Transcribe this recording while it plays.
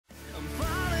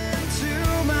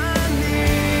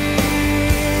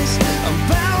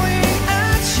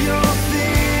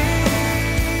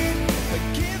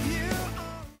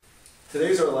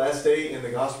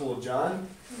the Gospel of John.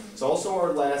 It's also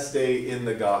our last day in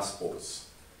the Gospels.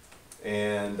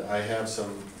 And I have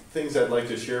some things I'd like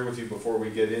to share with you before we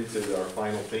get into our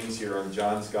final things here on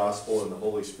John's Gospel and the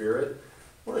Holy Spirit.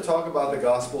 I want to talk about the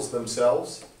Gospels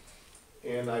themselves.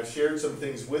 And I've shared some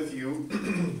things with you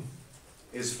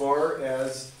as far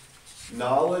as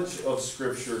knowledge of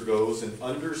Scripture goes and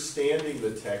understanding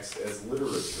the text as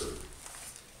literature.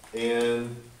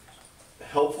 And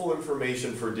helpful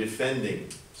information for defending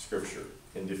Scripture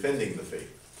and defending the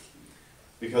faith.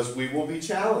 Because we will be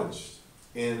challenged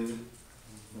in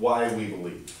why we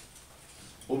believe.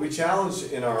 We'll be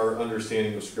challenged in our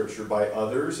understanding of Scripture by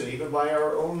others and even by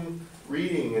our own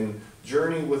reading and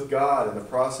journeying with God and the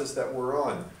process that we're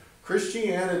on.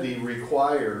 Christianity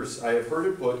requires, I have heard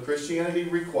it put, Christianity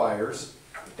requires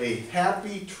a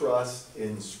happy trust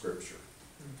in Scripture.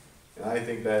 And I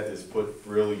think that is put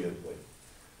brilliantly.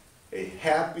 A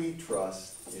happy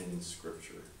trust in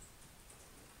Scripture.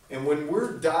 And when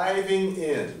we're diving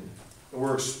in, and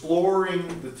we're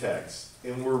exploring the text,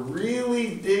 and we're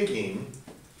really digging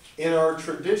in our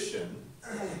tradition,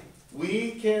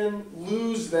 we can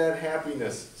lose that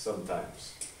happiness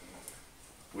sometimes.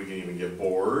 We can even get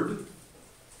bored.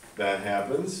 That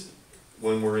happens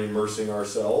when we're immersing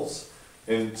ourselves.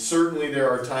 And certainly there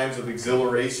are times of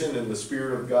exhilaration and the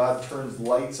Spirit of God turns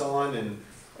lights on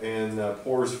and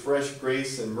pours fresh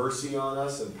grace and mercy on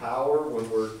us and power when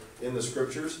we're in the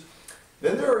Scriptures.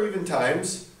 Then there are even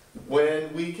times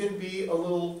when we can be a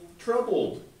little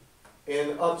troubled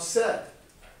and upset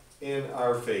in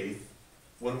our faith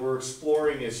when we're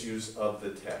exploring issues of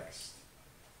the text.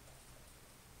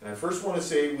 And I first want to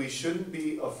say we shouldn't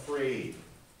be afraid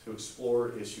to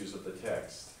explore issues of the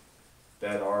text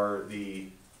that are the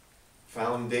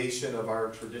foundation of our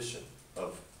tradition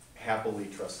of happily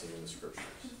trusting in the Scriptures.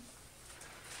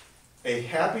 A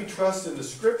happy trust in the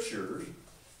Scriptures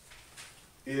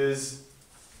is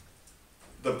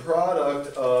the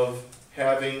product of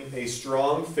having a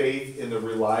strong faith in the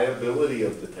reliability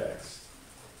of the text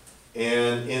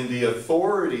and in the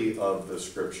authority of the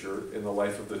Scripture in the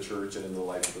life of the church and in the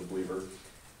life of the believer,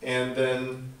 and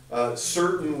then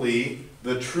certainly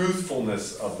the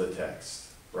truthfulness of the text,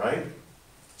 right?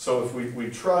 So if we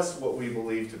trust what we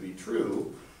believe to be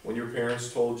true, when your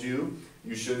parents told you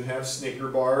you shouldn't have Snicker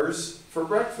bars for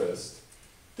breakfast,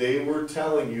 they were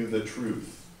telling you the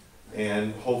truth,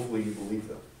 and hopefully you believe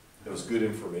them. It was good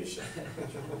information.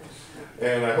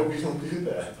 And I hope you don't do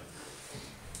that.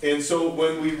 And so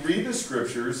when we read the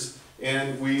Scriptures,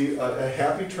 and a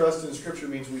happy trust in Scripture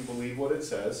means we believe what it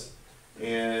says,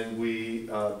 and we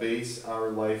base our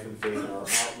life and faith and our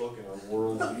outlook and our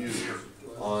worldview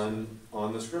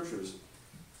on the Scriptures.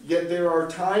 Yet there are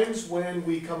times when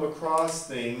we come across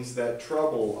things that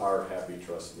trouble our happy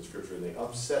trust in the Scripture, and they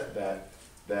upset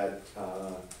that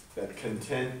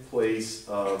content place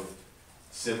of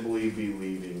simply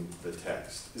believing the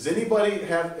text. Has anyone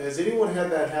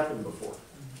had that happen before?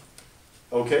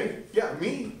 Okay, yeah,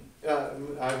 me.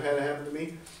 I've had it happen to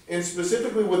me. And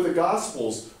specifically with the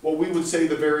Gospels, what we would say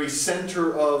the very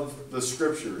center of the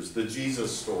Scriptures, the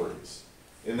Jesus stories.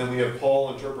 And then we have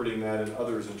Paul interpreting that and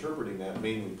others interpreting that,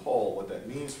 mainly Paul, what that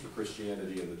means for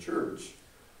Christianity and the church.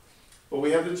 But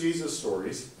we have the Jesus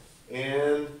stories,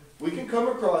 and we can come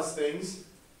across things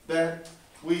that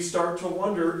we start to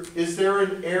wonder, is there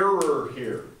an error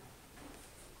here?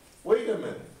 Wait a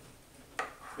minute.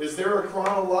 Is there a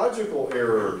chronological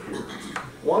error here?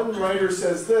 One writer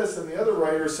says this, and the other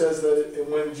writer says that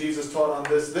when Jesus taught on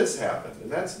this, this happened.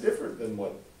 And that's different than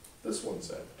what this one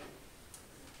said.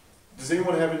 Does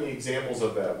anyone have any examples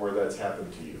of that, where that's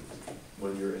happened to you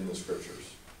when you're in the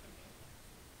Scriptures?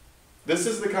 This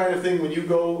is the kind of thing when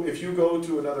if you go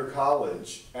to another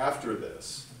college after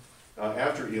this,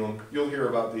 after Elam, you'll hear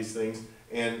about these things,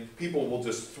 and people will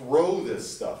just throw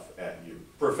this stuff at you.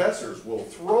 Professors will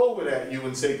throw it at you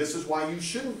and say, this is why you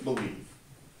shouldn't believe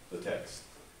the text.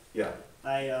 Yeah.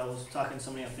 I was talking to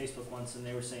somebody on Facebook once, and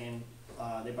they were saying,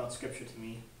 they brought Scripture to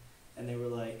me, and they were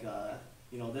like,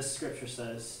 this Scripture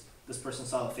says this person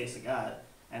saw the face of God,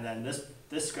 and then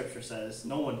this Scripture says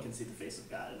no one can see the face of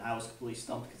God. And I was completely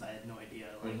stumped because I had no idea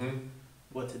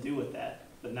what to do with that.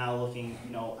 But now looking,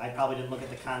 I probably didn't look at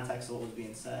the context of what was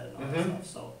being said and all that stuff,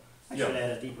 so I should have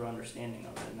had a deeper understanding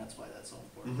of it, and that's why that's so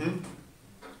important.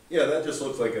 Yeah, that just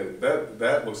looks like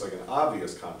that looks like an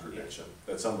obvious contradiction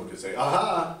that someone could say,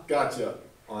 aha, gotcha,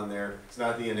 on there. It's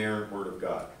not the inerrant Word of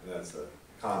God. And that's the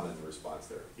common response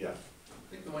there. Yeah. I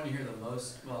think the one you hear the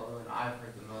most, well, the one I've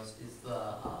heard the most, is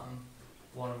the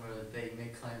one where they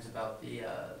make claims about the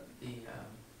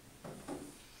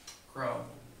crow,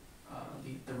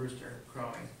 the rooster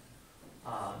crowing.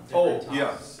 Oh,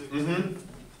 yeah.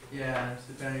 Yeah, it's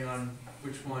depending on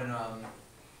which one,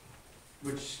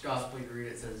 which gospel you read,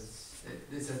 it says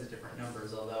it different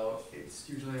numbers, although it's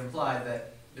usually implied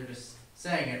that they're just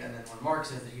saying it, and then when Mark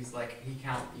says it, he's like, he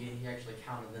actually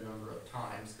counted the number of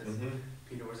times, because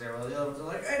Peter was there while the other ones are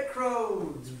like, 8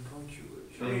 crowds!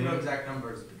 Sure, you know exact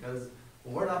numbers, because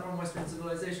we're not from Western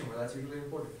civilization, where that's usually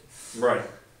important. Right,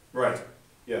 right.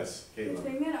 Yes, The Caitlin.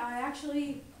 thing that I've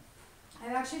actually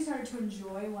started to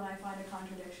enjoy when I find a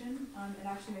contradiction, it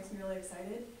actually makes me really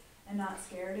excited and not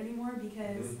scared anymore,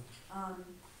 because, I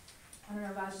don't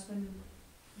know, God's just been,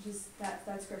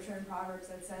 that scripture in Proverbs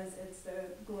that says it's the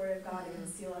glory of God to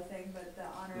conceal a thing, but the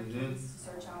honor of kings is to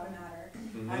search out a matter.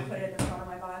 I put it in the front of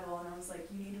my Bible, and I was like,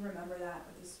 you need to remember that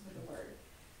with the word.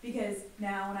 Because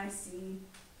now when I see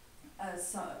a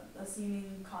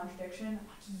seeming contradiction, I'm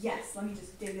like, yes, let me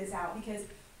just dig this out, because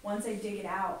once I dig it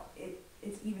out,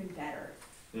 it's even better.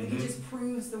 Like, it just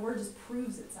proves, the word just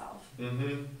proves itself.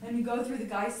 And you go through the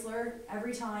Geisler,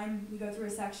 every time we go through a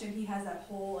section, he has that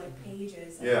whole, like,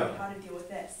 pages of like, how to deal with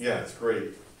this. Yeah, it's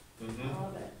great. I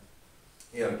love it.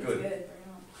 Yeah, It's good. good, bring it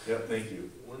on. Yeah, thank you.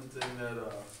 One thing that,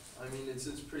 I mean, it's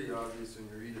pretty obvious when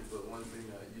you read it, but one thing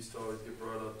that used to always get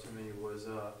brought up to me was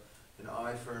an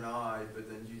eye for an eye, but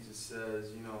then Jesus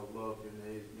says, you know, love your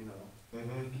neighbor, you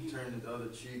know, turn the other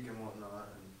cheek and whatnot.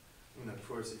 And of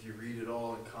course, if you read it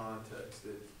all in context,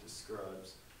 it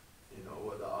describes, you know,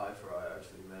 what the eye for eye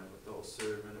actually meant with the whole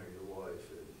servant or your wife.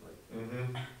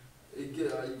 And, like,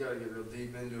 you gotta get real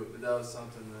deep into it, but that was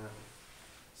something that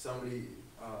somebody,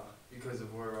 because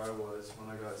of where I was when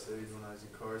I got saved, when I was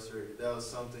incarcerated, that was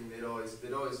something they'd always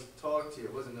talk to you.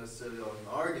 It wasn't necessarily always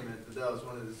an argument, but that was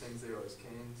one of the things they always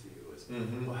came to you was,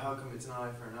 well, how come it's an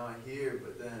eye for an eye here,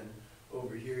 but then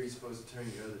over here you're supposed to turn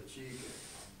your other cheek?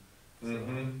 So,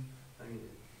 I mean,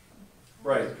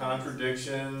 Right,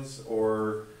 contradictions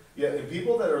or, and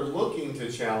people that are looking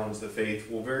to challenge the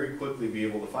faith will very quickly be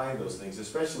able to find those things,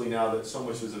 especially now that so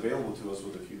much is available to us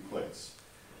with a few clicks.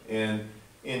 And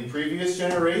in previous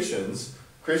generations,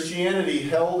 Christianity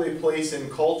held a place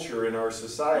in culture in our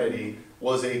society,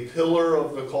 was a pillar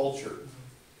of the culture,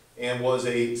 and was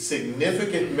a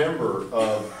significant member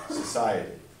of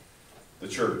society, the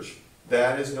church.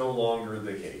 That is no longer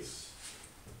the case.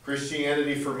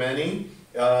 Christianity for many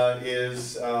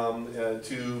is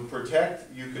to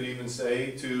protect, you could even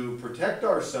say, to protect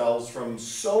ourselves from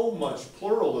so much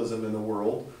pluralism in the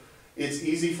world. It's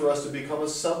easy for us to become a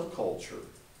subculture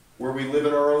where we live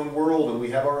in our own world and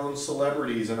we have our own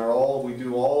celebrities and we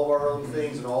do all of our own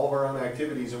things and all of our own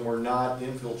activities, and we're not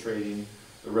infiltrating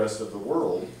the rest of the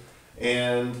world.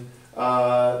 And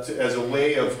as a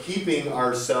way of keeping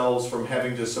ourselves from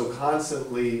having to so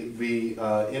constantly be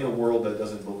in a world that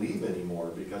doesn't believe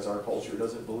anymore, because our culture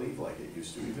doesn't believe like it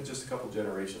used to, even just a couple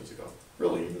generations ago,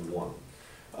 really even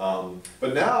one.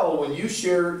 But now when you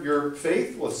share your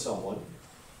faith with someone,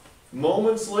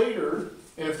 moments later,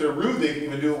 and if they're rude, they can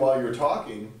even do it while you're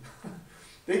talking,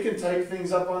 they can type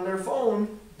things up on their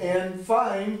phone and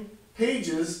find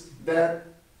pages that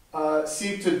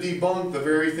seek to debunk the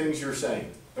very things you're saying,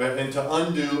 and to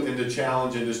undo and to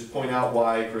challenge and just point out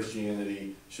why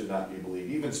Christianity should not be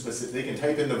believed. Even specific, they can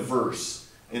type in the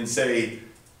verse and say,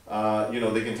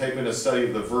 they can type in a study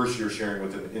of the verse you're sharing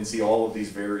with them and see all of these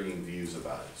varying views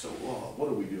about it. So, what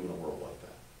do we do in a world like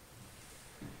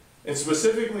that? And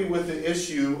specifically with the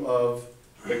issue of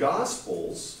the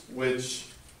Gospels, which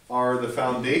are the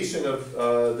foundation of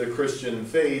the Christian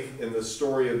faith in the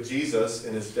story of Jesus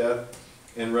and his death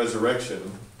and resurrection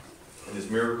and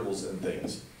his miracles and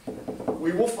things.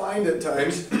 We will find at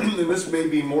times, and this may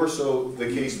be more so the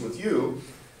case with you,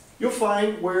 you'll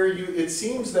find where it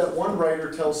seems that one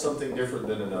writer tells something different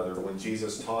than another. When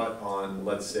Jesus taught on,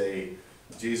 let's say,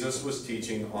 Jesus was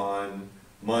teaching on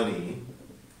money,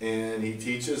 and he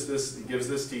teaches this, he gives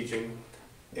this teaching,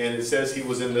 and it says he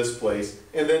was in this place.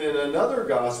 And then in another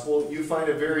gospel, you find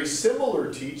a very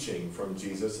similar teaching from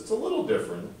Jesus. It's a little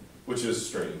different, which is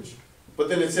strange. But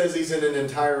then it says he's in an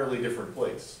entirely different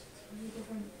place.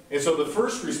 And so the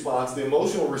first response, the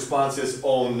emotional response is,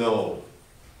 oh no.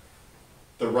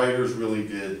 The writers really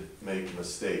did make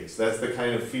mistakes. That's the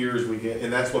kind of fears we get,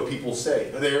 and that's what people say.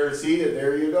 There, see it,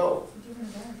 there you go.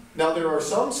 Now there are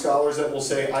some scholars that will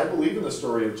say, I believe in the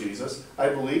story of Jesus, I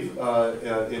believe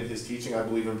in his teaching, I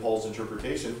believe in Paul's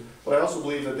interpretation, but I also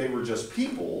believe that they were just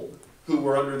people who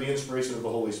were under the inspiration of the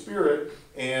Holy Spirit,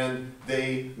 and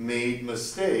they made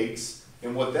mistakes.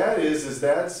 And what that is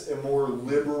that's a more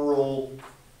liberal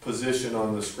position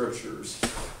on the scriptures.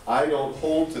 I don't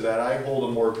hold to that. I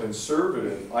hold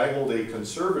a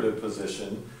conservative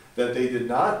position that they did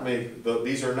not make,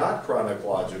 these are not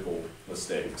chronological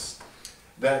mistakes.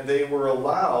 that they were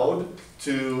allowed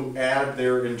to add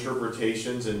their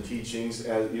interpretations and teachings,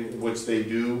 which they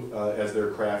do as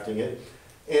they're crafting it.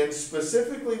 And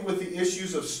specifically with the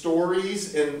issues of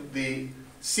stories and the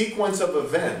sequence of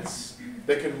events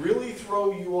that can really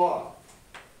throw you off.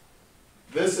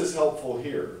 This is helpful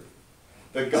here.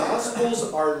 The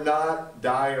Gospels are not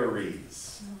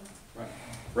diaries.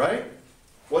 Right?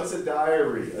 What's a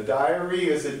diary? A diary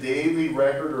is a daily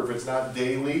record, or if it's not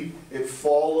daily, it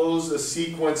follows a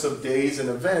sequence of days and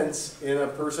events in a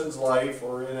person's life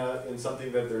or in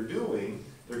something that they're doing.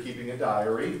 They're keeping a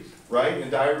diary, right?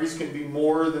 And diaries can be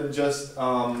more than just,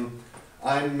 I'm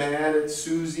mad at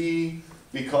Susie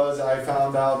because I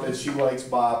found out that she likes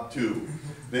Bob too.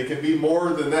 They can be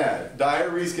more than that.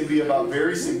 Diaries can be about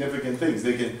very significant things.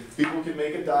 People can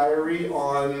make a diary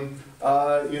on,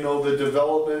 the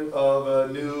development of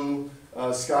a new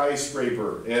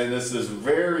skyscraper, and this is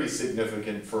very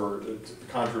significant for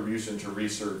contribution to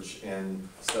research and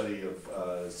study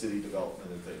of city development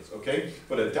and things. Okay,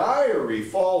 but a diary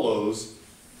follows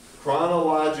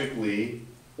chronologically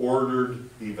ordered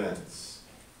events,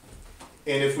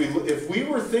 and if we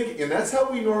were thinking, and that's how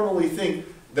we normally think,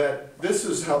 that this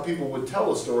is how people would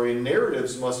tell a story, and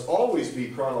narratives must always be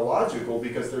chronological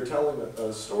because they're telling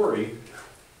a story.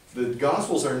 The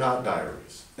Gospels are not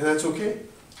diaries, and that's okay.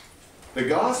 The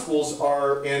Gospels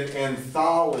are an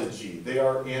anthology. They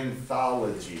are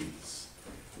anthologies.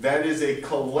 That is a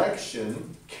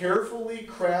collection, carefully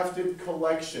crafted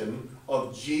collection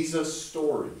of Jesus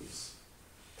stories,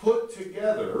 put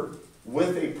together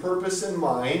with a purpose in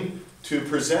mind to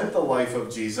present the life of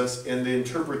Jesus and the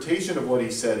interpretation of what he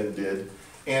said and did,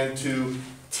 and to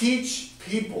teach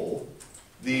people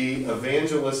the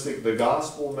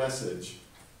gospel message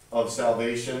of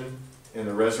salvation and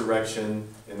the resurrection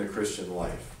and the Christian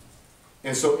life.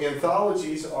 And so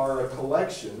anthologies are a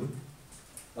collection.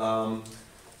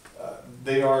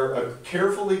 They are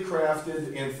carefully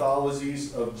crafted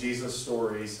anthologies of Jesus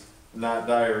stories, not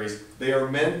diaries. They are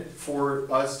meant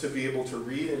for us to be able to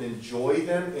read and enjoy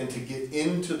them and to get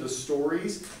into the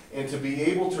stories and to be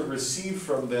able to receive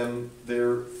from them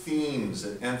their themes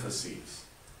and emphases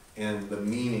and the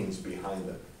meanings behind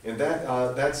them. And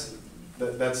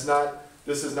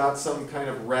this is not some kind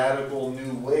of radical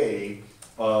new way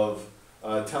of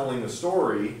telling a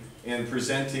story and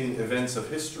presenting events of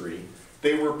history.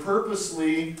 They will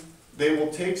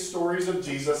take stories of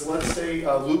Jesus. Let's say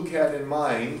Luke had in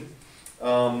mind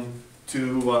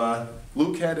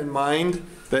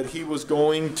that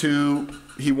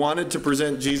he wanted to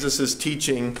present Jesus'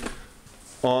 teaching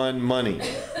on money.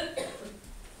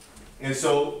 And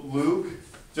so Luke,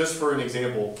 just for an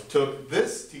example, took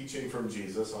this teaching from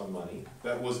Jesus on money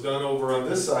that was done over on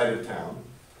this side of town.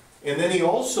 And then he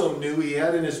also knew, he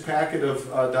had in his packet of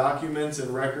documents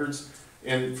and records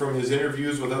and from his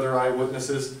interviews with other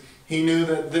eyewitnesses, he knew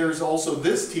that there's also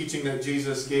this teaching that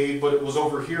Jesus gave, but it was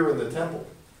over here in the temple.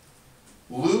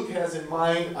 Luke has in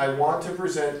mind, I want to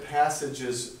present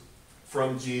passages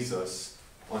from Jesus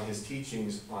on his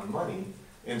teachings on money,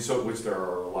 and so, which there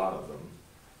are a lot of them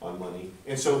on money.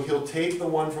 And so he'll take the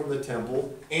one from the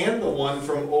temple and the one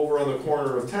from over on the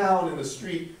corner of town in the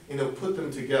street, and he'll put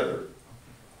them together.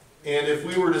 And if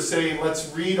we were to say,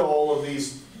 let's read all of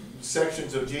these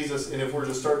sections of Jesus, and if we're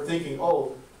to start thinking,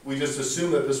 oh, we just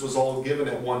assume that this was all given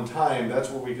at one time,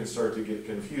 that's where we can start to get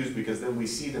confused, because then we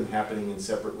see them happening in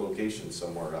separate locations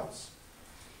somewhere else.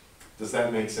 Does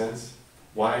that make sense?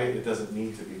 Why it doesn't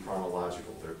need to be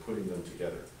chronological. They're putting them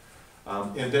together.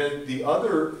 And then the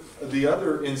other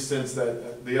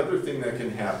thing that can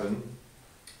happen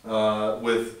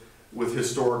with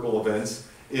historical events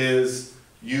is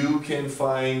you can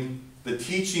find the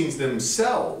teachings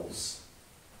themselves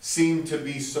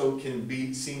can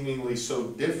be seemingly so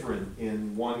different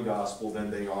in one gospel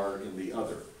than they are in the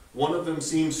other. One of them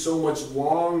seems so much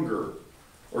longer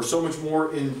or so much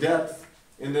more in depth,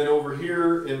 and then over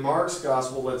here in Mark's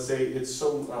gospel, let's say, it's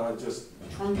so just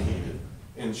truncated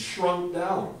and shrunk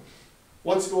down.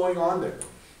 What's going on there?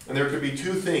 And there could be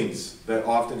two things that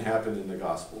often happen in the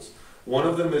Gospels. One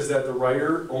of them is that the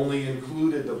writer only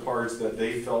included the parts that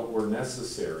they felt were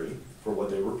necessary for what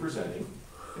they were presenting,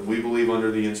 and we believe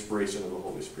under the inspiration of the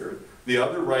Holy Spirit. The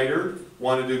other writer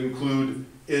wanted to include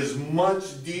as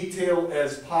much detail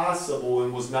as possible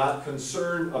and was not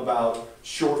concerned about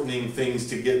shortening things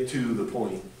to get to the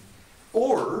point.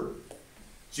 Or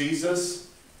Jesus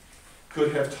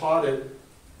could have taught it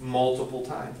multiple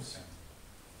times.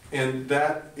 And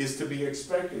that is to be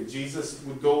expected. Jesus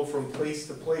would go from place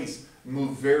to place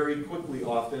move very quickly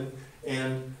often,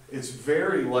 and it's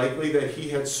very likely that he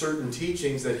had certain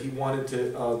teachings that he wanted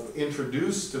to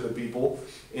introduce to the people,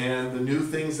 and the new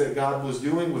things that God was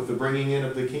doing with the bringing in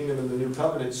of the kingdom and the new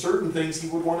covenant, certain things he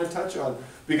would want to touch on,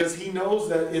 because he knows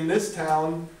that in this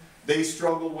town they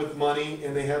struggle with money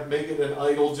and they have make it an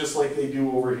idol just like they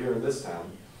do over here in this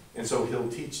town, and so he'll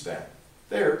teach that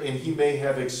there, and he may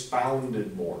have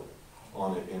expounded more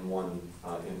on it in one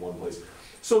place.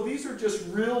 So these are just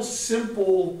real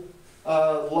simple,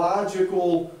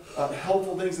 logical,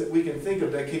 helpful things that we can think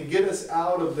of that can get us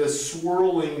out of this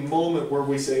swirling moment where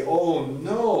we say, oh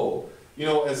no. You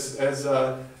know,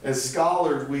 as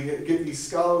scholars, we get these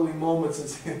scholarly moments and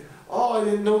say, oh, I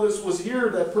didn't know this was here.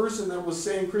 That person that was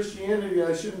saying Christianity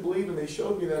I shouldn't believe, and they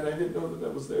showed me that, and I didn't know that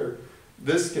that was there.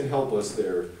 This can help us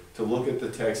there to look at the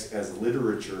text as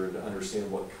literature and to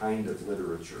understand what kind of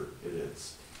literature it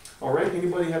is. All right,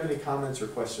 anybody have any comments or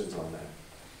questions on that?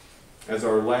 As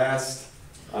our last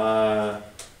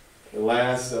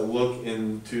look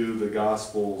into the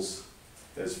Gospels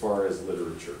as far as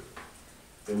literature,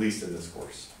 at least in this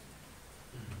course.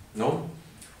 No?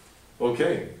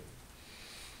 Okay.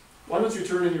 Why don't you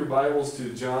turn in your Bibles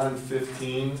to John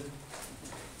 15,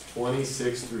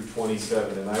 26 through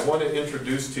 27. And I want to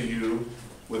introduce to you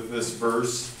with this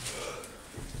verse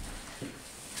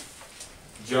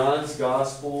John's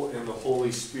Gospel and the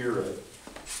Holy Spirit.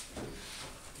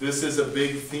 This is a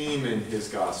big theme in his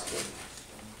Gospel.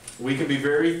 We can be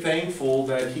very thankful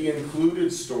that he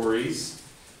included stories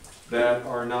that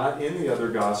are not in the other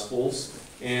Gospels,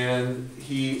 and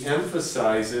he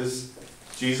emphasizes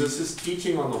Jesus'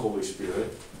 teaching on the Holy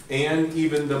Spirit and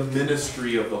even the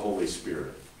ministry of the Holy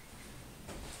Spirit.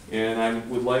 And I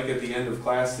would like at the end of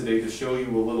class today to show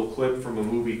you a little clip from a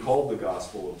movie called The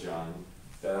Gospel of John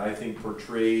that I think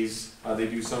portrays, they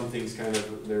do some things kind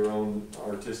of their own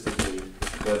artistically,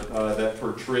 but that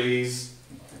portrays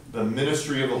the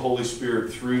ministry of the Holy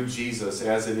Spirit through Jesus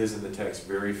as it is in the text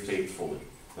very faithfully.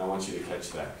 And I want you to catch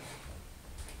that.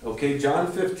 Okay,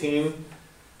 John 15,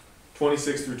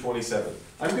 26 through 27.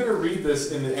 I'm going to read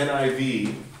this in the NIV,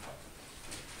 and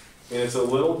it's a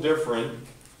little different,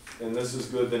 and this is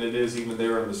good than it is even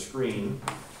there on the screen.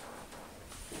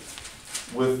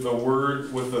 With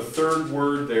the third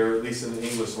word there, at least in the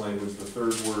English language, the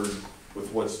third word with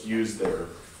what's used there.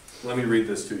 Let me read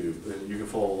this to you, and you can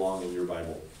follow along in your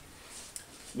Bible.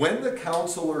 When the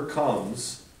Counselor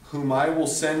comes, whom I will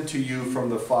send to you from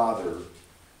the Father,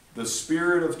 the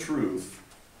Spirit of truth,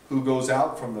 who goes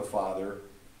out from the Father,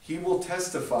 he will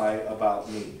testify about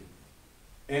me.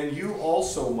 And you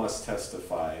also must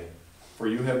testify, for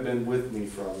you have been with me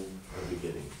from the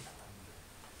beginning.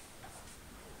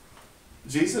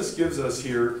 Jesus gives us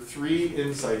here 3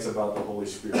 insights about the Holy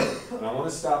Spirit. And I want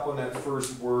to stop on that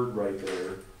first word right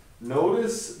there.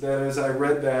 Notice that as I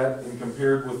read that and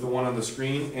compared with the one on the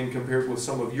screen and compared with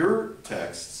some of your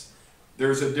texts,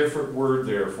 there's a different word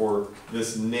there for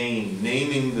this name,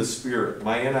 naming the Spirit.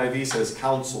 My NIV says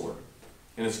Counselor.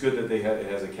 And it's good that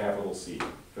it has a capital C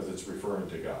because it's referring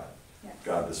to God, yes.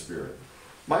 God the Spirit.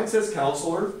 Mine says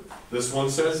Counselor. This one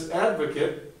says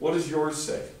Advocate. What does yours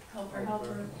say? Helper.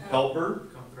 Helper.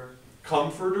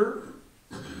 Comforter.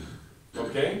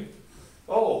 Okay.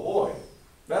 Oh boy,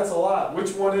 that's a lot.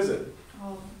 Which one is it?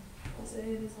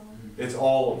 It's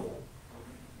all of them.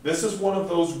 This is one of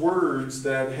those words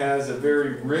that has a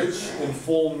very rich and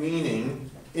full meaning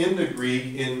in the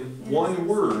Greek in one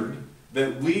word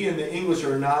that we in the English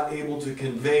are not able to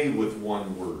convey with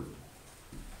one word.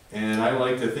 And I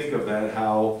like to think of that,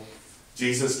 how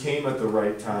Jesus came at the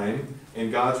right time,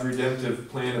 and God's redemptive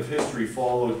plan of history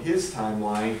followed his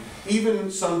timeline,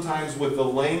 even sometimes with the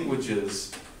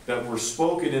languages that were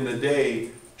spoken in the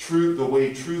day, the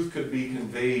way truth could be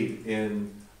conveyed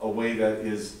in a way that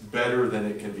is better than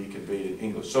it can be conveyed in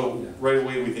English. So right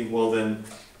away we think, well then,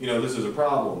 this is a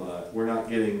problem. We're not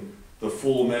getting the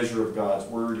full measure of God's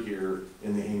word here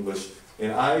in the English.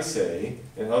 And I say,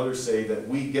 and others say, that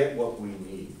we get what we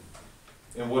need.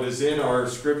 And what is in our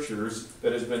scriptures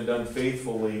that has been done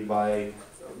faithfully by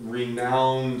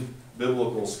renowned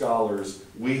biblical scholars,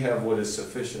 we have what is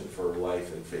sufficient for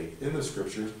life and faith in the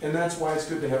scriptures. And that's why it's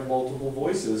good to have multiple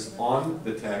voices on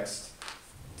the text.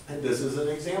 And this is an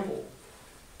example.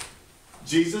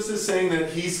 Jesus is saying that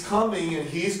he's coming and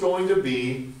he's going to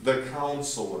be the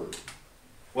Counselor.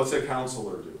 What's a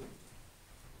counselor do?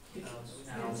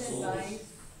 Advice.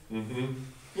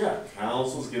 Yeah,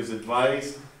 counsels, gives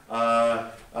advice,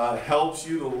 helps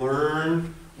you to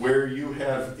learn where you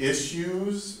have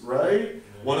issues, right?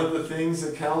 One of the things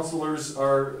that counselors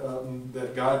are,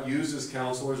 that God uses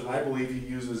counselors, and I believe he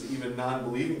uses even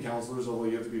non-believing counselors, although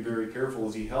you have to be very careful,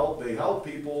 is they help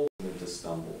people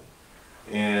stumble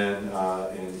and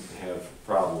have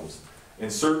problems.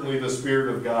 And certainly the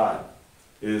Spirit of God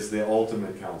is the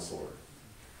ultimate counselor.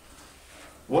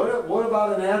 What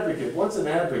about an advocate? What's an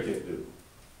advocate do?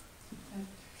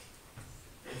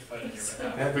 Fight on your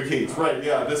behalf. Advocates, right,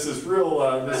 yeah, this is real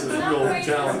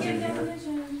challenging here. Don't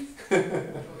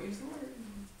use the word.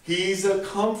 He's a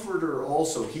comforter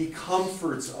also. He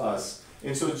comforts us.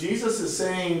 And so Jesus is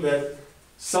saying that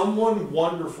someone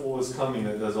wonderful is coming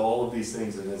that does all of these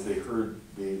things. And as they heard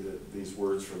these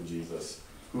words from Jesus,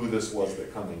 who this was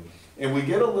that coming. And we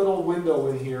get a little window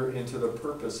in here into the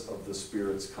purpose of the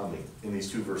Spirit's coming in these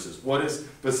two verses. What is,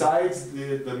 besides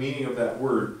the meaning of that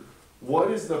word,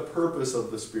 what is the purpose of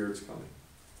the Spirit's coming?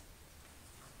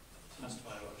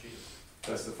 Testify about Jesus.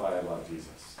 Testify about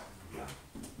Jesus. Yeah.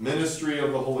 Ministry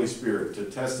of the Holy Spirit, to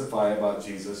testify about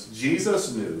Jesus.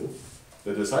 Jesus knew,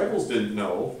 the disciples didn't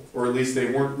know, or at least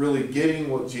they weren't really getting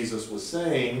what Jesus was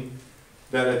saying,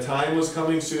 that a time was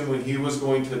coming soon when he was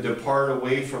going to depart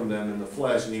away from them in the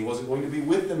flesh, and he wasn't going to be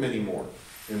with them anymore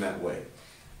in that way.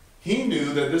 He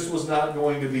knew that this was not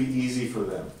going to be easy for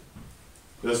them.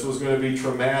 This was going to be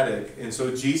traumatic, and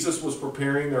so Jesus was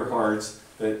preparing their hearts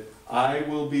that I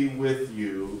will be with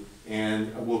you,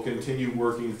 and will continue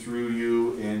working through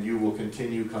you, and you will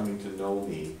continue coming to know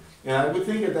me. And I would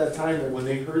think at that time that when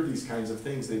they heard these kinds of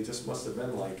things, they just must have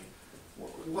been like,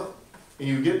 what? And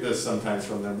you get this sometimes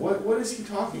from them. What is he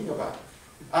talking about?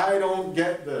 I don't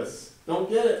get this. Don't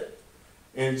get it.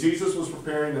 And Jesus was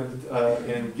preparing them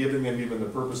and giving them even the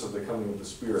purpose of the coming of the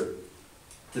Spirit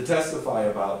to testify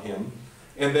about him.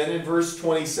 And then in verse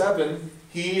 27,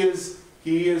 he is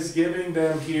giving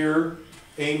them here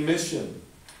a mission.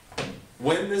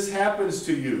 When this happens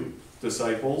to you,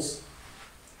 disciples,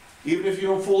 even if you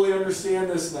don't fully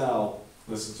understand this now,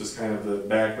 this is just kind of the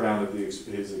background of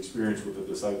his experience with the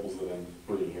disciples that I'm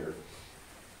putting here.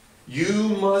 You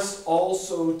must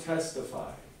also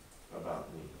testify about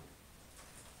me.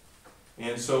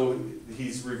 And so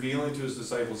he's revealing to his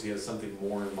disciples he has something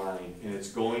more in mind, and it's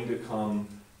going to come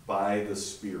by the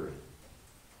Spirit.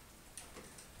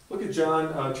 Look at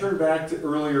John, turn back to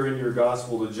earlier in your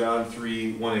gospel to John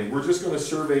 3:1. We're just going to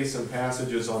survey some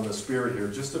passages on the Spirit here,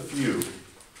 just a few.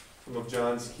 Some of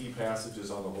John's key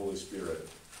passages on the Holy Spirit.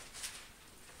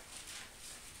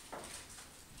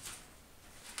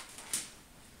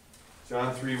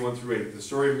 John 3:1-8, the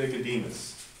story of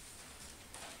Nicodemus.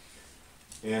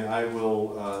 And I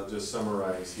will just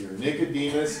summarize here.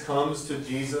 Nicodemus comes to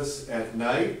Jesus at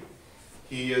night.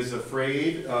 He is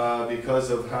afraid because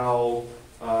of how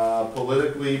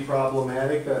politically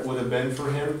problematic that would have been for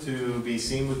him to be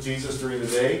seen with Jesus during the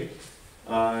day.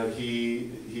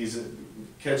 He's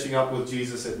catching up with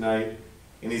Jesus at night,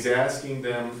 and he's asking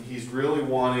them, he's really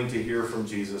wanting to hear from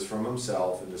Jesus, from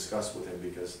himself, and discuss with him,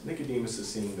 because Nicodemus is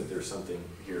seeing that there's something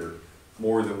here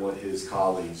more than what his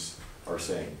colleagues are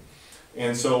saying.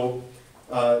 And so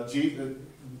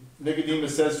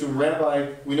Nicodemus says to him,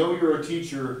 Rabbi, we know you're a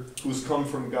teacher who's come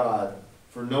from God,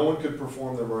 for no one could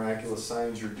perform the miraculous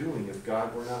signs you're doing if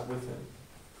God were not with him.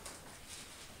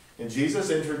 And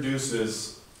Jesus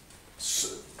introduces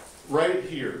right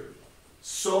here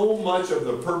so much of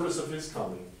the purpose of his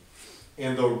coming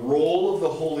and the role of the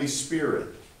Holy Spirit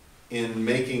in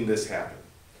making this happen.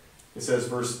 It says,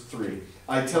 verse 3,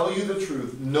 I tell you the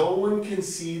truth, no one can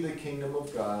see the kingdom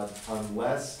of God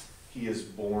unless he is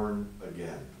born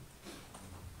again.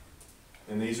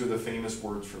 And these are the famous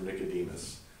words from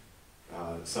Nicodemus,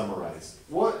 summarized.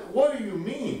 What do you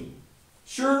mean?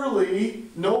 Surely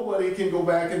nobody can go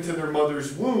back into their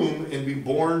mother's womb and be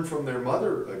born from their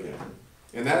mother again.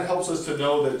 And that helps us to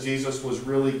know that Jesus was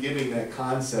really giving that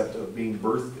concept of being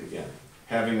birthed again,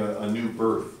 having a new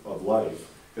birth of life.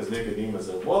 Because Nicodemus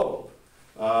said, whoa,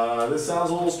 this sounds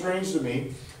a little strange to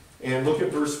me. And look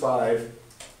at verse 5.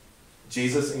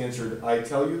 Jesus answered, I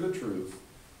tell you the truth,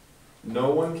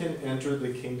 no one can enter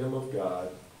the kingdom of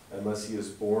God unless he is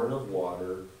born of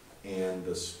water and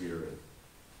the Spirit.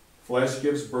 Flesh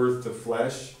gives birth to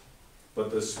flesh,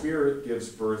 but the Spirit gives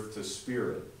birth to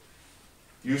spirit.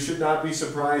 You should not be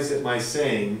surprised at my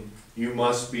saying, you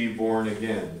must be born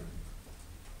again.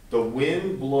 The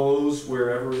wind blows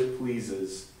wherever it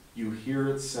pleases. You hear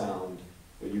its sound,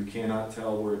 but you cannot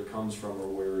tell where it comes from or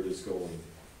where it is going.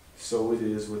 So it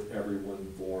is with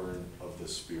everyone born of the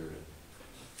Spirit.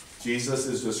 Jesus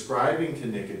is describing to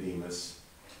Nicodemus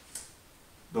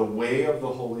the way of the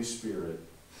Holy Spirit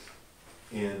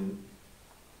in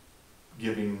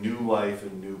giving new life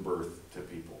and new birth to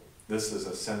people. This is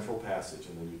a central passage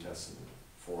in the New Testament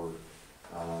for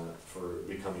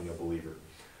becoming a believer.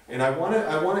 And I want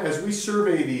to, as we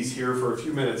survey these here for a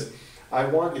few minutes,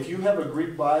 if you have a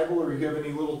Greek Bible or you have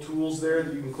any little tools there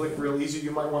that you can click real easy,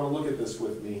 you might want to look at this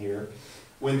with me here.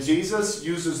 When Jesus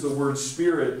uses the word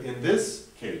spirit in this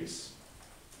case,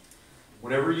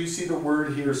 whenever you see the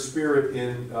word here, spirit,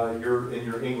 in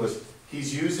your English,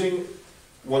 he's using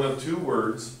one of two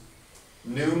words,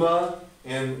 pneuma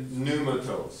and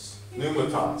pneumatos.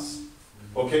 Pneumatos.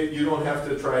 Okay, you don't have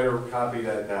to try to copy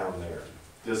that down there.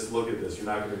 Just look at this. You're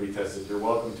not going to be tested. You're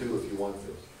welcome to if you want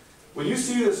to. When you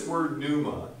see this word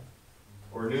pneuma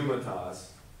or pneumatos,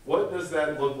 what does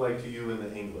that look like to you in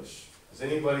the English? Does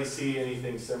anybody see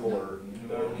anything similar?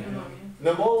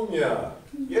 Pneumonia.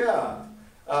 Yeah.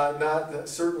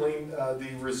 Certainly the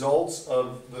results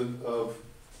of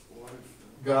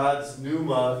God's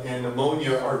pneuma and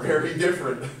pneumonia are very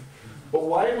different. But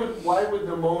why would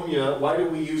pneumonia, why do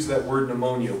we use that word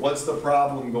pneumonia? What's the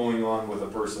problem going on with a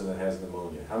person that has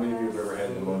pneumonia? How many of you have ever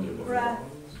had pneumonia before?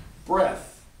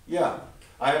 Breath. Yeah.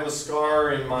 I have a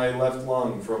scar in my left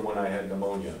lung from when I had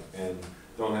pneumonia, and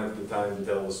don't have the time to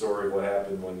tell the story of what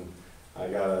happened when I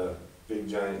got a big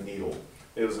giant needle.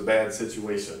 It was a bad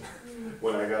situation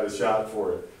when I got a shot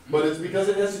for it. But it's because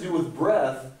it has to do with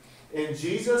breath, and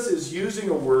Jesus is using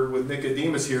a word with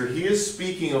Nicodemus here. He is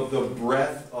speaking of the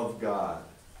breath of God,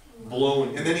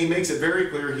 blowing. And then he makes it very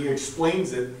clear, he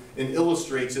explains it and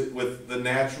illustrates it with the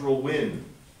natural wind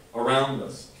around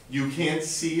us. You can't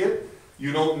see it.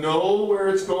 You don't know where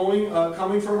it's going,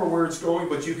 coming from or where it's going,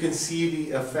 but you can see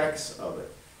the effects of it.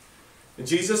 And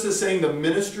Jesus is saying the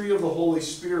ministry of the Holy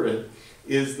Spirit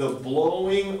is the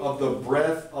blowing of the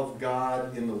breath of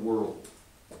God in the world.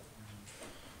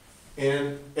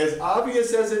 And as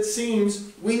obvious as it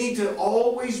seems, we need to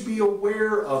always be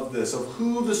aware of this, of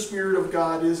who the Spirit of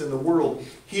God is in the world.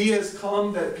 He has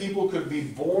come that people could be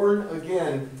born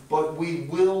again, but we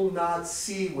will not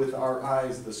see with our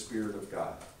eyes the Spirit of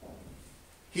God.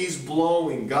 He's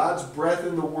blowing. God's breath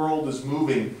in the world is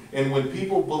moving. And when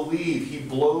people believe, He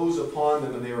blows upon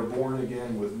them and they are born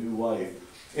again with new life.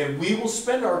 And we will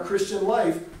spend our Christian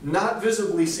life not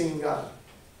visibly seeing God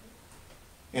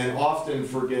and often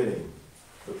forgetting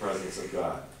the presence of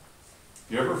God. Have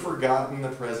you ever forgotten the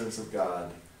presence of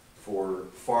God for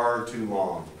far too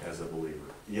long as a believer?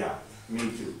 Yeah,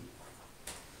 me too.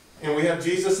 And we have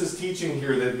Jesus' teaching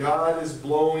here that God is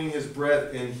blowing His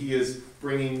breath and He is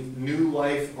bringing new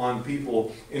life on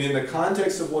people. And in the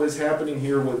context of what is happening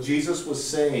here, what Jesus was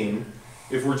saying,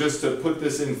 if we're just to put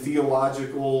this in a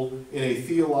theological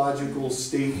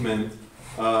statement,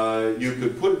 you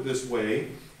could put it this way.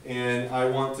 And I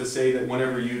want to say that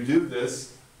whenever you do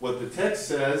this, what the text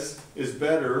says is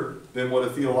better than what a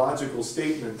theological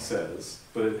statement says,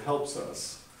 but it helps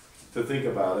us to think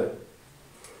about it.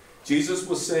 Jesus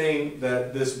was saying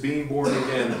that this being born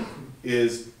again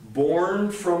is born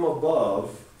from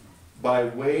above by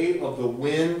way of the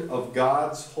wind of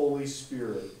God's Holy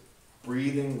Spirit,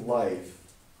 breathing life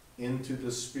into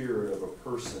the spirit of a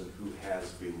person who has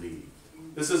believed.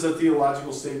 This is a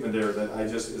theological statement there that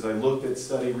as I looked at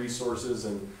study resources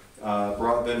and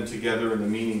brought them together in the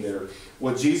meaning there,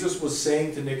 what Jesus was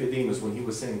saying to Nicodemus when He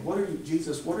was saying,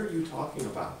 Jesus, what are you talking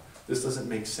about? This doesn't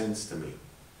make sense to me.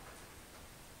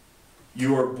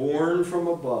 You are born from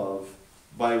above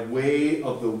by way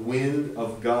of the wind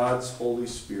of God's Holy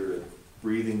Spirit,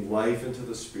 breathing life into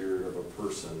the spirit of a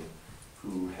person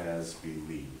who has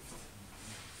believed.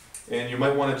 And you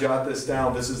might want to jot this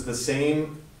down. This is the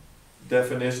same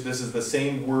definition. This is the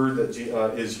same word that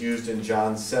is used in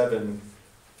John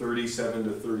 7:37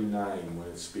 to 39 when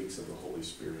it speaks of the Holy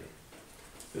Spirit.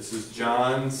 This is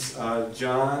John's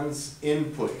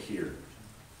input here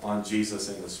on Jesus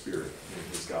and the Spirit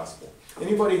in his gospel.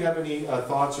 Anybody have any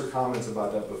thoughts or comments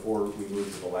about that before we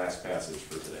move to the last passage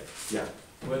for today? Yeah.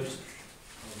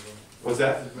 What's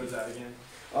that? What is that again?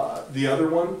 The other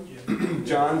one, Yeah.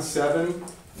 John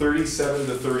 7:37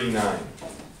 to 39.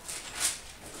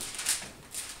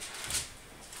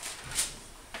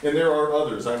 And there are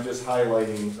others. I'm just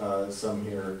highlighting some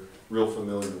here, real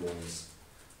familiar ones.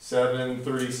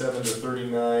 7:37 to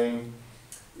 39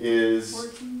 is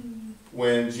 14.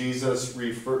 when Jesus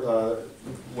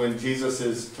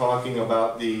is talking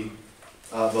about the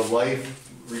life,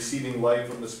 receiving life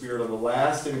from the Spirit on the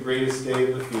last and greatest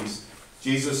day of the feast.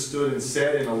 Jesus stood and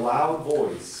said in a loud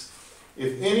voice,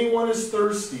 "If anyone is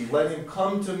thirsty, let him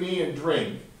come to me and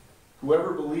drink.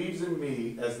 Whoever believes in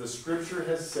me, as the Scripture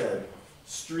has said,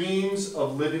 streams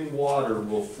of living water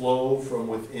will flow from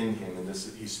within him." And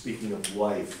he's speaking of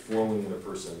life flowing in a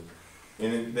person.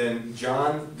 And then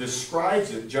John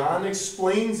describes it. John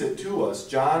explains it to us.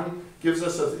 John gives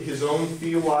us his own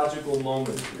theological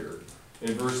moment here.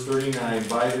 In verse 39,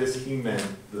 by this he meant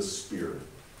the Spirit.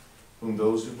 whom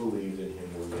those who believed in him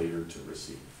were later to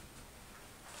receive.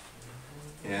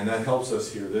 And that helps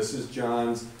us here. This is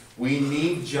John's. We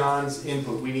need John's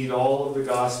input. We need all of the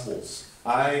Gospels.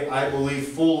 I believe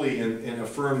fully and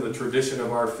affirm the tradition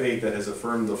of our faith that has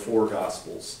affirmed the 4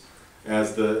 Gospels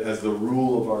as the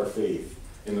rule of our faith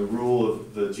and the rule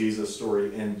of the Jesus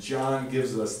story. And John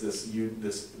gives us this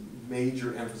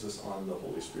major emphasis on the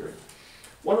Holy Spirit.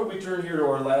 Why don't we turn here to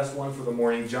our last one for the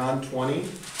morning, John 20.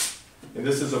 And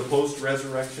this is a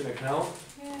post-resurrection account.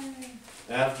 Yay.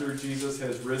 After Jesus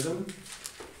has risen.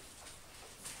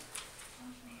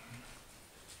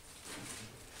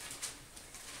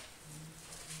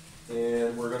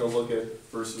 And we're going to look at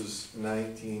verses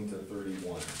 19 to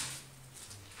 31.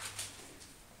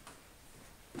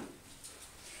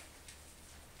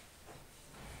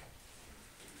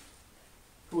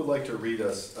 Who would like to read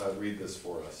this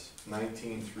for us?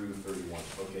 19 through 31.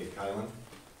 Okay, Kylan,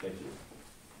 thank you.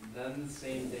 Then the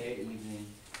same day at evening,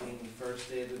 being the first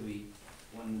day of the week,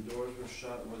 when the doors were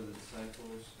shut where the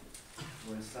disciples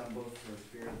were assembled for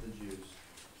fear of the Jews,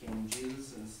 came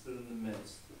Jesus and stood in the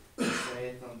midst, and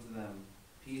saith unto them,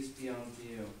 Peace be unto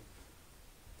you.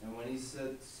 And when he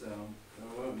said so,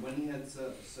 or when he had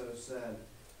so said,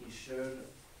 he showed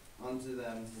unto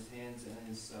them his hands and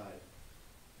his side.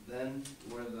 Then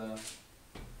were the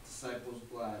disciples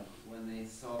glad when they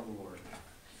saw the Lord.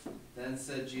 Then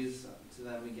said Jesus to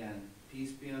them again,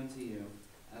 Peace be unto you,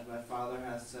 as my Father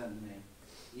hath sent me,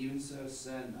 even so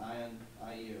send I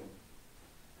you.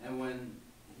 And when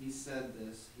he said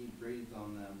this, he breathed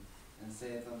on them, and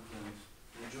saith unto them,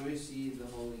 Rejoice ye the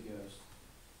Holy Ghost.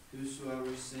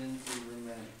 Whosoever sins ye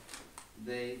remit,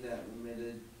 they that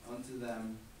remitted unto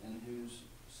them, and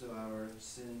whosoever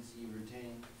sins ye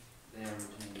retain, they are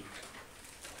retained.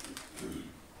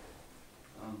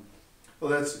 Well,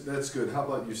 that's good. How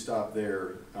about you stop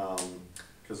there?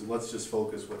 Because let's just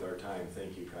focus with our time,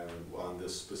 thank you, Kylan, on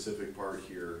this specific part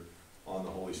here on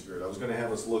the Holy Spirit. I was going to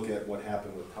have us look at what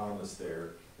happened with Thomas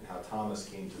there, and how Thomas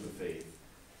came to the faith,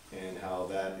 and how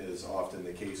that is often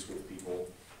the case with people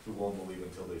who won't believe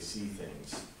until they see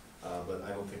things. But I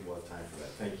don't think we'll have time for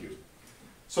that. Thank you.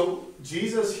 So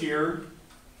Jesus here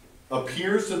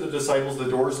appears to the disciples. The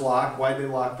door's locked. Why'd they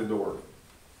lock the door?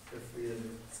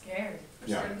 Scared.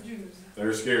 Yeah. Scared of the Jews.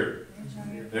 They're scared.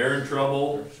 They're They're in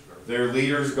trouble. Their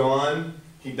leader's gone.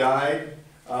 He died.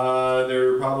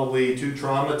 They're probably too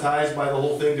traumatized by the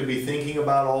whole thing to be thinking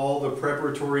about all the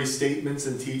preparatory statements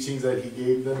and teachings that he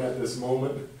gave them at this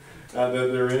moment that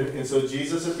they're in. And so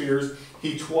Jesus appears.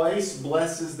 He twice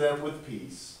blesses them with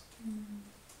peace.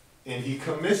 And he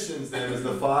commissions them, as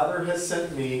the Father has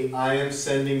sent me, I am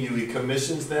sending you. He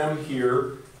commissions them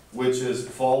here, which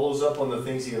follows up on the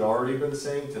things he had already been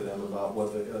saying to them about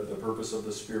what the purpose of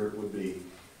the Spirit would be.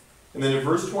 And then in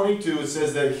verse 22 it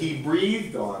says that he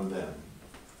breathed on them.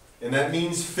 And that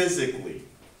means physically.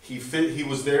 He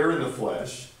was there in the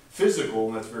flesh, physical,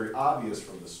 and that's very obvious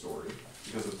from the story,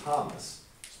 because of Thomas,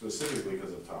 specifically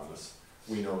because of Thomas.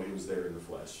 We know he was there in the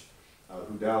flesh.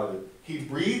 Who doubted. He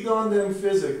breathed on them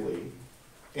physically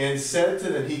and said to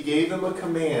them, he gave them a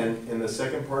command in the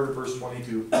second part of verse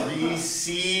 22,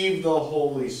 receive the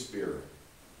Holy Spirit.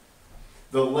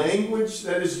 The language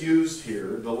that is used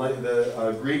here,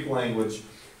 the Greek language,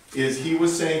 is he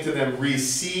was saying to them,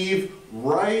 receive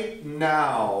right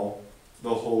now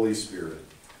the Holy Spirit.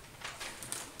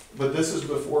 But this is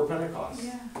before Pentecost.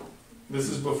 Yeah. This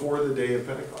is before the day of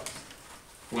Pentecost,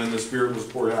 when the Spirit was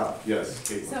poured out. Yes,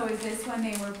 Caitlin. So is this when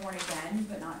they were born again,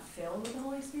 but not filled with the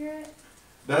Holy Spirit?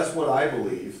 That's what I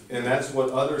believe, and that's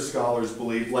what other scholars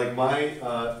believe. Like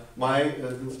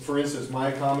for instance,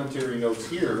 my commentary notes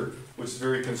here, which is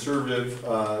very conservative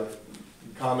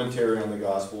commentary on the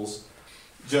Gospels,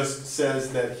 just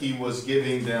says that he was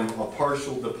giving them a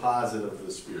partial deposit of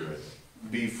the Spirit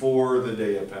before the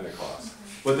day of Pentecost.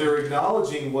 But they're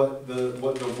acknowledging what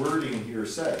the wording here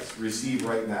says, receive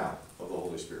right now of the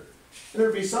Holy Spirit. And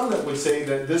there'd be some that would say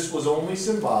that this was only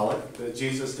symbolic, that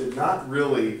Jesus did not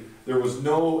really, there was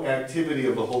no activity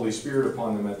of the Holy Spirit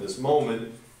upon them at this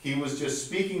moment. He was just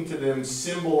speaking to them,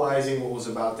 symbolizing what was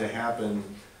about to happen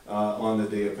on the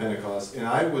day of Pentecost. And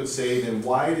I would say, then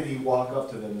why did he walk up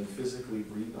to them and physically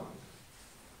breathe on them?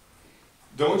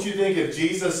 Don't you think if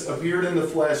Jesus appeared in the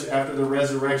flesh after the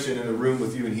resurrection in the room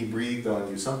with you and he breathed on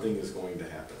you, something is going to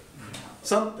happen?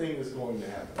 Something is going to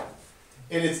happen.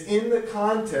 And it's in the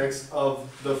context of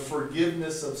the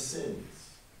forgiveness of sins.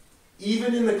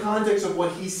 Even in the context of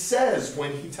what he says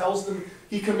when he tells them,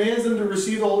 he commands them to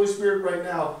receive the Holy Spirit right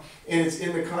now. And it's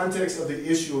in the context of the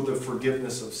issue of the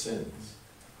forgiveness of sins.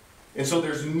 And so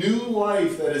there's new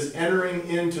life that is entering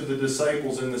into the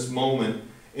disciples in this moment.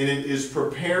 and it is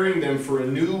preparing them for a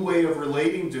new way of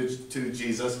relating to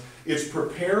Jesus. It's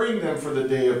preparing them for the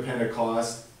day of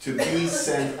Pentecost to be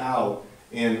sent out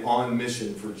and on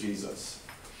mission for Jesus.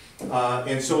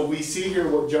 And so we see here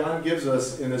what John gives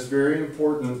us in this very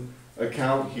important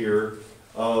account here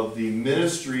of the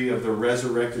ministry of the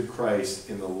resurrected Christ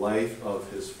in the life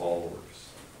of his followers.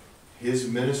 His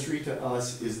ministry to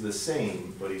us is the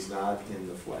same, but he's not in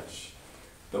the flesh.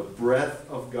 The breath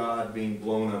of God being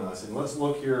blown on us. And let's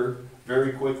look here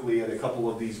very quickly at a couple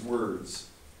of these words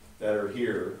that are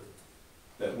here,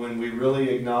 that when we really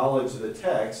acknowledge the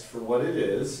text for what it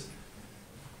is,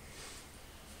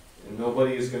 and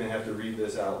nobody is going to have to read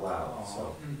this out loud.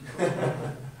 So.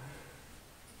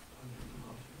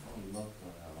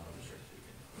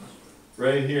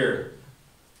 Right here.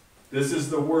 This is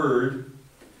the word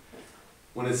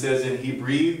when it says, and he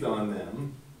breathed on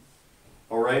them.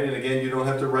 All right, and again, you don't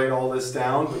have to write all this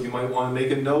down, but you might want to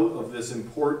make a note of this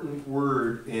important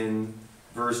word in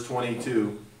verse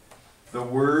 22. The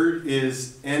word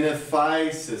is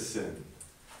enephysesin.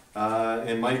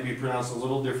 It might be pronounced a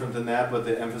little different than that, but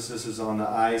the emphasis is on the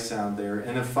I sound there.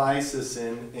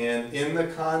 Enephysesin, and in the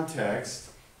context,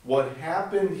 what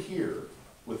happened here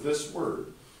with this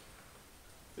word,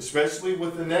 especially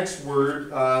with the next word,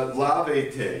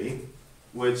 lavete,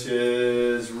 which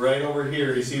is right over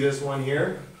here. You see this one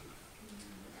here?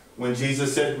 When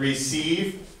Jesus said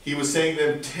receive, he was saying to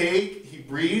them, take, he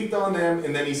breathed on them,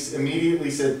 and then he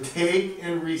immediately said, take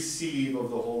and receive of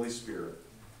the Holy Spirit.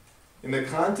 In the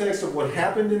context of what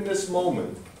happened in this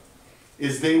moment,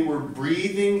 is they were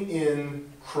breathing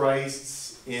in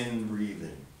Christ's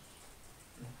in-breathing.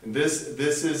 And this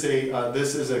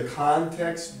is a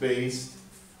context-based,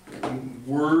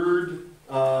 word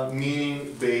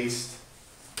meaning-based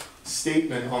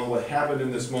statement on what happened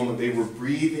in this moment. They were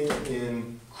breathing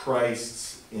in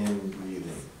Christ's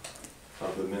in-breathing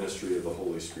of the ministry of the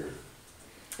Holy Spirit.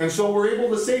 And so we're able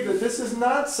to say that this is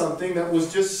not something that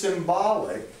was just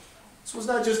symbolic. This was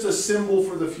not just a symbol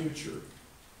for the future.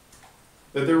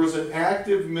 That there was an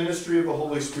active ministry of the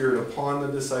Holy Spirit upon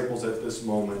the disciples at this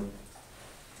moment,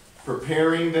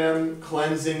 preparing them,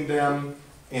 cleansing them,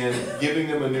 and giving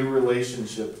them a new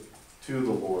relationship to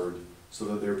the Lord so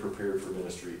that they're prepared for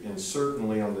ministry. And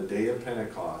certainly on the day of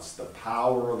Pentecost, the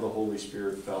power of the Holy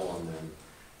Spirit fell on them,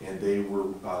 and they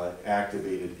were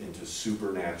activated into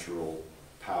supernatural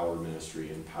power ministry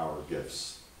and power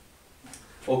gifts.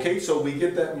 Okay, so we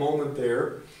get that moment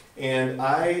there, and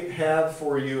I have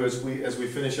for you, as we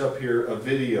finish up here, a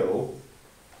video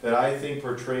that I think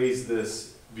portrays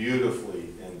this beautifully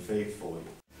and faithfully.